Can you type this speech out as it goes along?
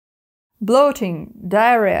bloating,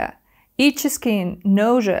 diarrhea, itchy skin,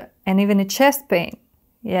 nausea, and even a chest pain.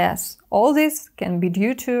 Yes, all this can be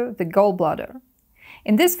due to the gallbladder.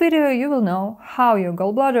 In this video you will know how your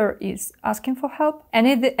gallbladder is asking for help, and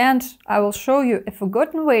at the end I will show you a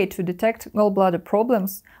forgotten way to detect gallbladder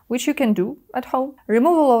problems, which you can do at home.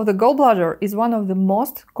 Removal of the gallbladder is one of the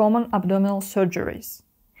most common abdominal surgeries.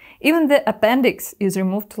 Even the appendix is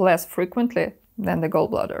removed less frequently than the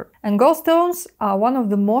gallbladder. And gallstones are one of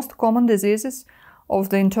the most common diseases of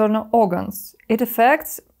the internal organs. It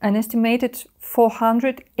affects an estimated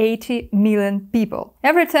 480 million people.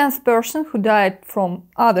 Every 10th person who died from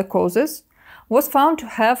other causes was found to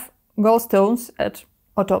have gallstones at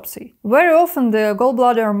autopsy. Very often the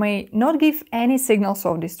gallbladder may not give any signals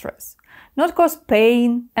of distress, not cause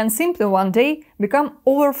pain, and simply one day become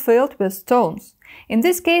overfilled with stones. In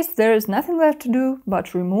this case, there is nothing left to do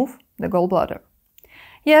but remove the gallbladder.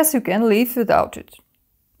 Yes, you can live without it,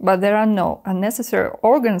 but there are no unnecessary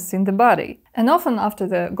organs in the body. And often after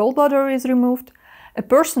the gallbladder is removed, a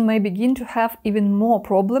person may begin to have even more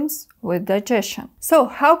problems with digestion. So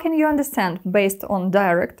how can you understand, based on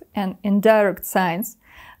direct and indirect signs,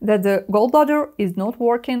 that the gallbladder is not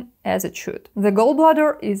working as it should? The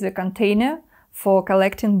gallbladder is a container for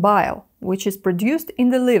collecting bile, which is produced in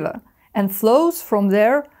the liver and flows from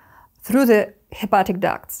there through the hepatic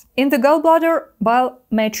ducts. In the gallbladder, bile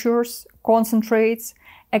matures, concentrates,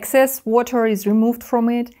 excess water is removed from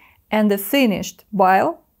it, and the finished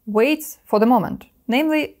bile waits for the moment,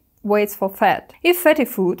 namely waits for fat. If fatty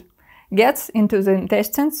food gets into the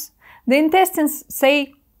intestines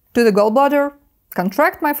say to the gallbladder,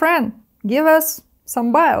 "Contract, my friend, give us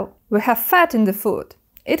some bile. We have fat in the food."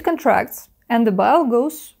 It contracts, and the bile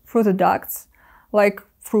goes through the ducts, like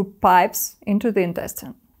through pipes, into the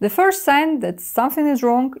intestine. The first sign that something is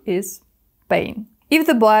wrong is pain. If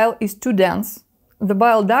the bile is too dense, the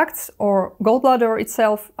bile ducts or gallbladder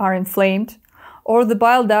itself are inflamed, or the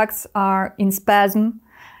bile ducts are in spasm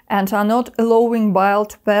and are not allowing bile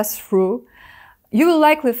to pass through, you will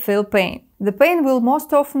likely feel pain. The pain will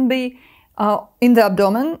most often be in the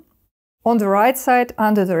abdomen, on the right side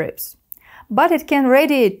under the ribs. But it can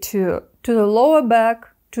radiate to the lower back,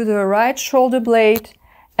 to the right shoulder blade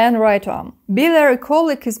and right arm. Biliary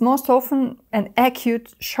colic is most often an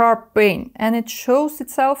acute, sharp pain, and it shows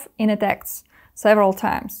itself in attacks several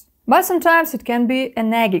times. But sometimes it can be a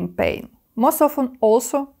nagging pain, most often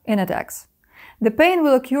also in attacks. The pain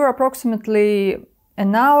will occur approximately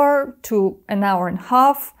an hour to an hour and a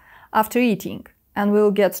half after eating, and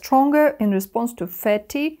will get stronger in response to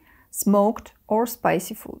fatty, smoked or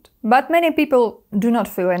spicy food. But many people do not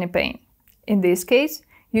feel any pain. In this case,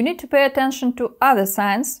 you need to pay attention to other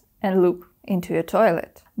signs and look into your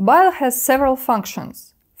toilet. Bile has several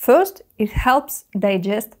functions. First, it helps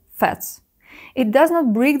digest fats. It does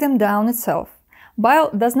not break them down itself. Bile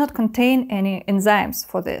does not contain any enzymes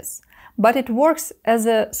for this, but it works as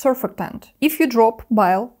a surfactant. If you drop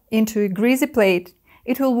bile into a greasy plate,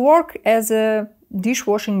 it will work as a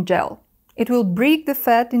dishwashing gel. It will break the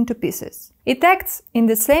fat into pieces. It acts in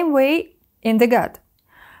the same way in the gut.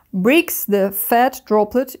 Breaks the fat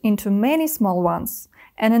droplet into many small ones,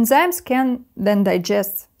 and enzymes can then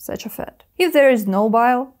digest such a fat. If there is no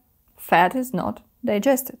bile, fat is not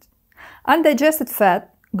digested. Undigested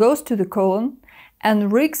fat goes to the colon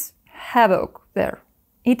and wreaks havoc there.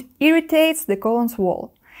 It irritates the colon's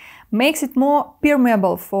wall, makes it more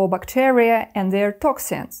permeable for bacteria and their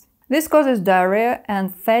toxins. This causes diarrhea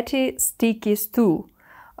and fatty, sticky stool,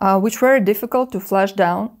 which are very difficult to flush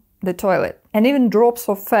down the toilet. And even drops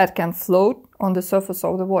of fat can float on the surface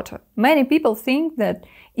of the water. Many people think that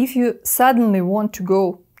if you suddenly want to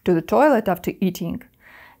go to the toilet after eating,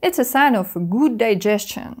 it's a sign of good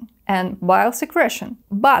digestion and bile secretion.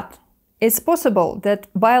 But it's possible that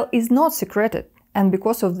bile is not secreted, and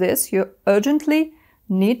because of this you urgently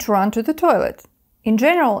need to run to the toilet. In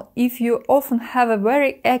general, if you often have a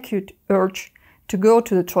very acute urge to go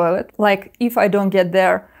to the toilet, like if I don't get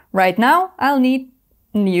there right now, I'll need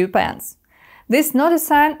new pants. This is not a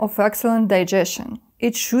sign of excellent digestion.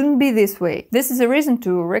 It shouldn't be this way. This is a reason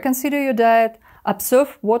to reconsider your diet,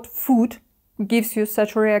 observe what food gives you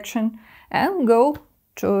such a reaction, and go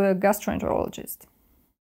to a gastroenterologist.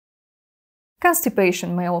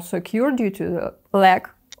 Constipation may also occur due to the lack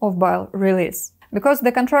of bile release, because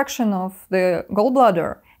the contraction of the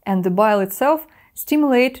gallbladder and the bile itself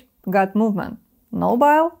stimulate gut movement. No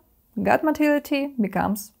bile, gut motility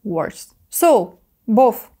becomes worse. So,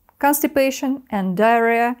 both constipation and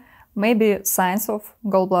diarrhea may be signs of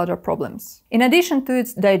gallbladder problems. In addition to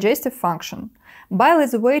its digestive function, bile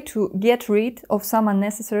is a way to get rid of some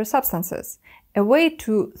unnecessary substances, a way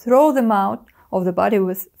to throw them out of the body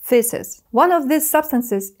with feces. One of these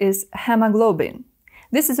substances is hemoglobin.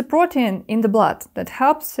 This is a protein in the blood that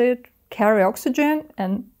helps it carry oxygen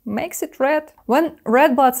and makes it red. When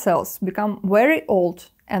red blood cells become very old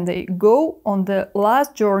and they go on the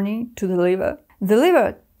last journey to the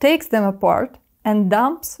liver takes them apart and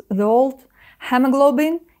dumps the old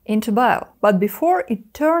hemoglobin into bile, but before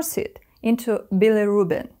it turns it into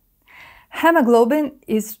bilirubin. Hemoglobin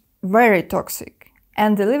is very toxic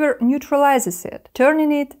and the liver neutralizes it,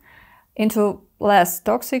 turning it into less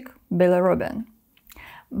toxic bilirubin.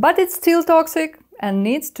 But it's still toxic and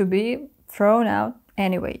needs to be thrown out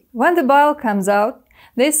anyway. When the bile comes out,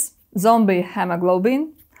 this zombie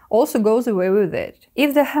hemoglobin also goes away with it.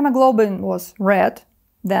 If the hemoglobin was red,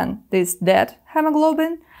 then this dead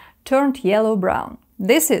hemoglobin turned yellow-brown.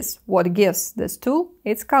 This is what gives the stool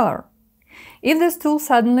its color. If the stool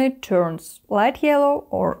suddenly turns light yellow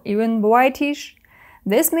or even whitish,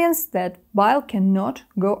 this means that bile cannot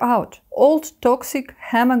go out. Old toxic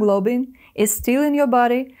hemoglobin is still in your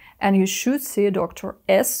body and you should see a doctor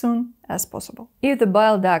as soon as possible. If the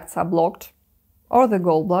bile ducts are blocked or the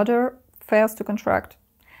gallbladder fails to contract,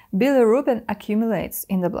 bilirubin accumulates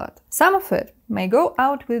in the blood. Some of it may go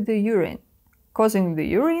out with the urine, causing the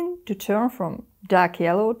urine to turn from dark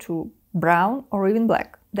yellow to brown or even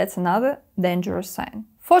black. That's another dangerous sign.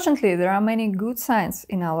 Fortunately, there are many good signs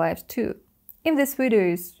in our lives too. If this video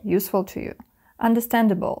is useful to you,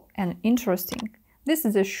 understandable and interesting, this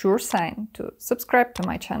is a sure sign to subscribe to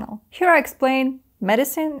my channel. Here I explain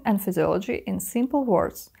medicine and physiology in simple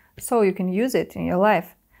words, so you can use it in your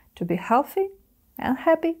life to be healthy and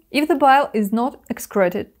happy. If the bile is not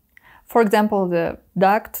excreted, for example, the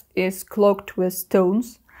duct is clogged with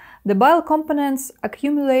stones, the bile components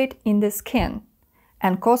accumulate in the skin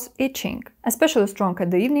and cause itching, especially strong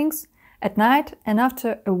at the evenings, at night and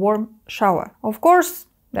after a warm shower. Of course,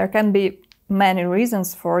 there can be many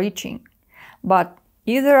reasons for itching, but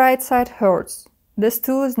if the right side hurts, the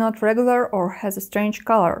stool is not regular or has a strange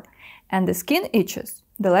color, and the skin itches,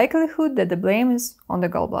 the likelihood that the blame is on the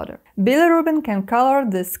gallbladder. Bilirubin can color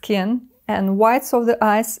the skin and whites of the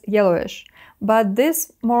eyes yellowish, but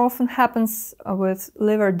this more often happens with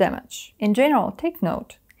liver damage. In general, take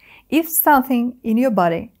note, if something in your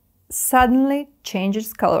body suddenly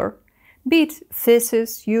changes color, be it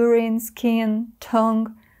feces, urine, skin,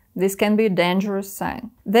 tongue, this can be a dangerous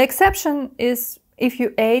sign. The exception is if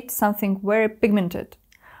you ate something very pigmented.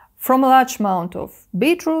 From a large amount of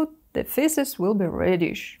beetroot, the feces will be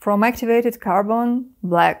reddish. From activated carbon,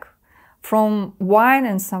 black. From wine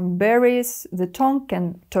and some berries, the tongue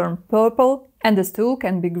can turn purple and the stool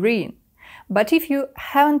can be green. But if you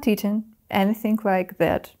haven't eaten anything like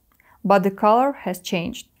that, but the color has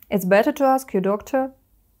changed, it's better to ask your doctor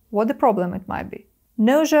what the problem it might be.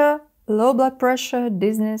 Nausea, low blood pressure,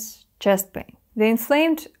 dizziness, chest pain. The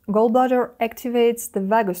inflamed gallbladder activates the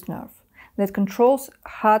vagus nerve that controls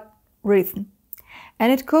heart rhythm,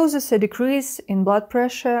 and it causes a decrease in blood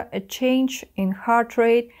pressure, a change in heart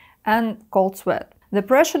rate and cold sweat. The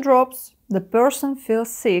pressure drops, the person feels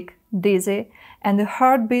sick, dizzy, and the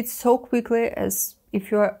heart beats so quickly as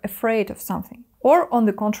if you are afraid of something. Or, on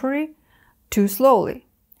the contrary, too slowly.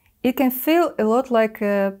 It can feel a lot like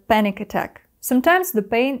a panic attack. Sometimes the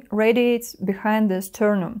pain radiates behind the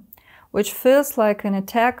sternum, which feels like an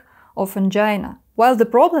attack of angina, while the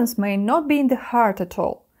problems may not be in the heart at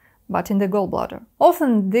all, but in the gallbladder.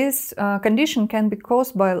 Often this condition can be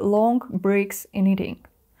caused by long breaks in eating.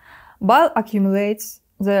 Bile accumulates,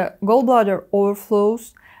 the gallbladder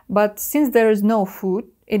overflows, but since there is no food,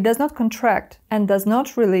 it does not contract and does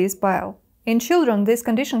not release bile. In children, this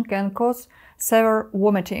condition can cause severe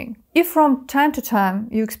vomiting. If from time to time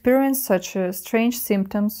you experience such strange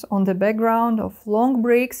symptoms on the background of long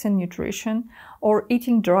breaks in nutrition, or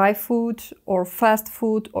eating dry food, or fast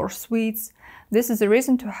food, or sweets, this is a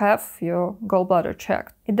reason to have your gallbladder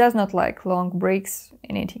checked. It does not like long breaks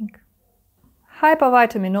in eating.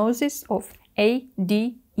 Hypovitaminosis of A,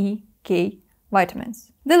 D, E, K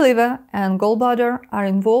vitamins. The liver and gallbladder are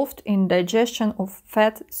involved in digestion of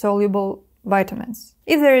fat-soluble vitamins.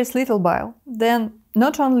 If there is little bile, then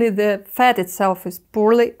not only the fat itself is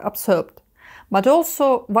poorly absorbed, but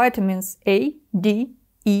also vitamins A, D,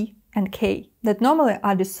 E, and K that normally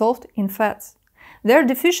are dissolved in fats. Their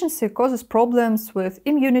deficiency causes problems with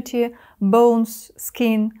immunity, bones,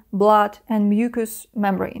 skin, blood, and mucous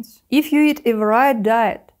membranes. If you eat a varied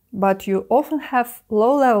diet, but you often have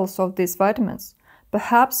low levels of these vitamins,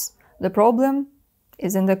 perhaps the problem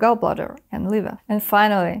is in the gallbladder and liver. And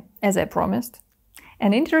finally, as I promised,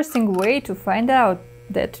 an interesting way to find out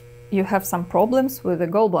that you have some problems with the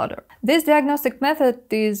gallbladder. This diagnostic method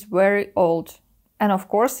is very old, and of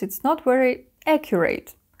course it's not very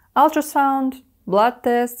accurate. Ultrasound, blood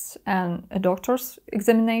tests, and a doctor's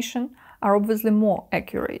examination are obviously more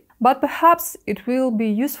accurate. But perhaps it will be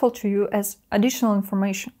useful to you as additional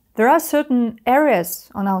information. There are certain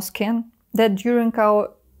areas on our skin that during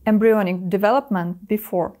our embryonic development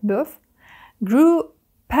before birth grew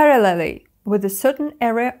parallelly with a certain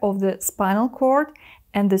area of the spinal cord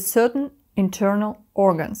and the certain internal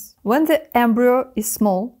organs. When the embryo is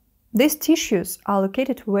small, these tissues are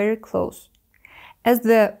located very close. As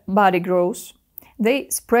the body grows, they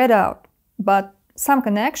spread out, but some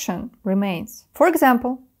connection remains. For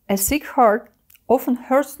example, a sick heart often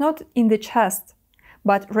hurts not in the chest,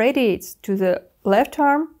 but radiates to the left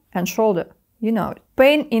arm and shoulder. You know it.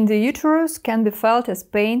 Pain in the uterus can be felt as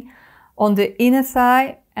pain on the inner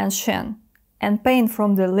thigh and shin, and pain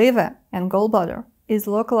from the liver and gallbladder is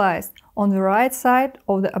localized on the right side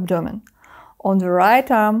of the abdomen, on the right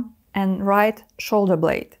arm and right shoulder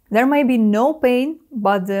blade. There may be no pain,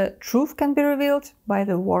 but the truth can be revealed by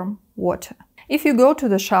the warm water. If you go to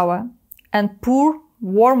the shower and pour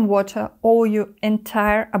warm water over your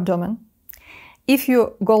entire abdomen, if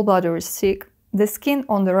your gallbladder is sick, the skin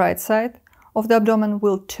on the right side of the abdomen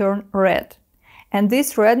will turn red, and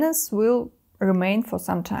this redness will remain for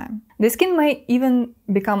some time. The skin may even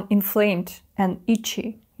become inflamed and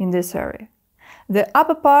itchy in this area. The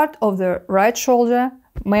upper part of the right shoulder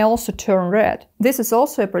may also turn red. This is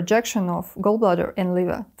also a projection of gallbladder and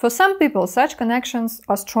liver. For some people, such connections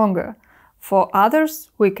are stronger, for others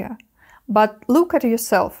weaker. But look at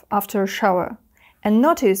yourself after a shower and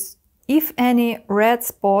notice if any red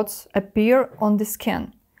spots appear on the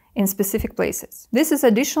skin in specific places. This is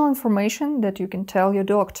additional information that you can tell your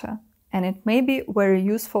doctor, and it may be very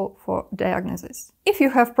useful for diagnosis. If you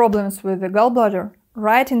have problems with the gallbladder,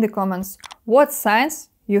 write in the comments what signs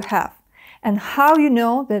you have and how you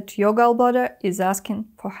know that your gallbladder is asking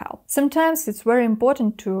for help. Sometimes it's very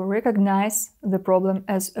important to recognize the problem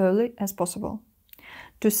as early as possible.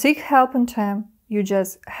 To seek help in time, you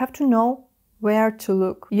just have to know where to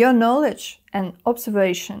look. Your knowledge and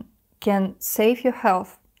observation can save your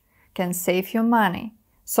health, can save your money.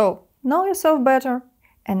 So, know yourself better,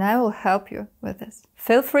 and I will help you with this.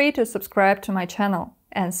 Feel free to subscribe to my channel,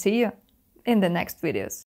 and see you in the next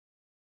videos.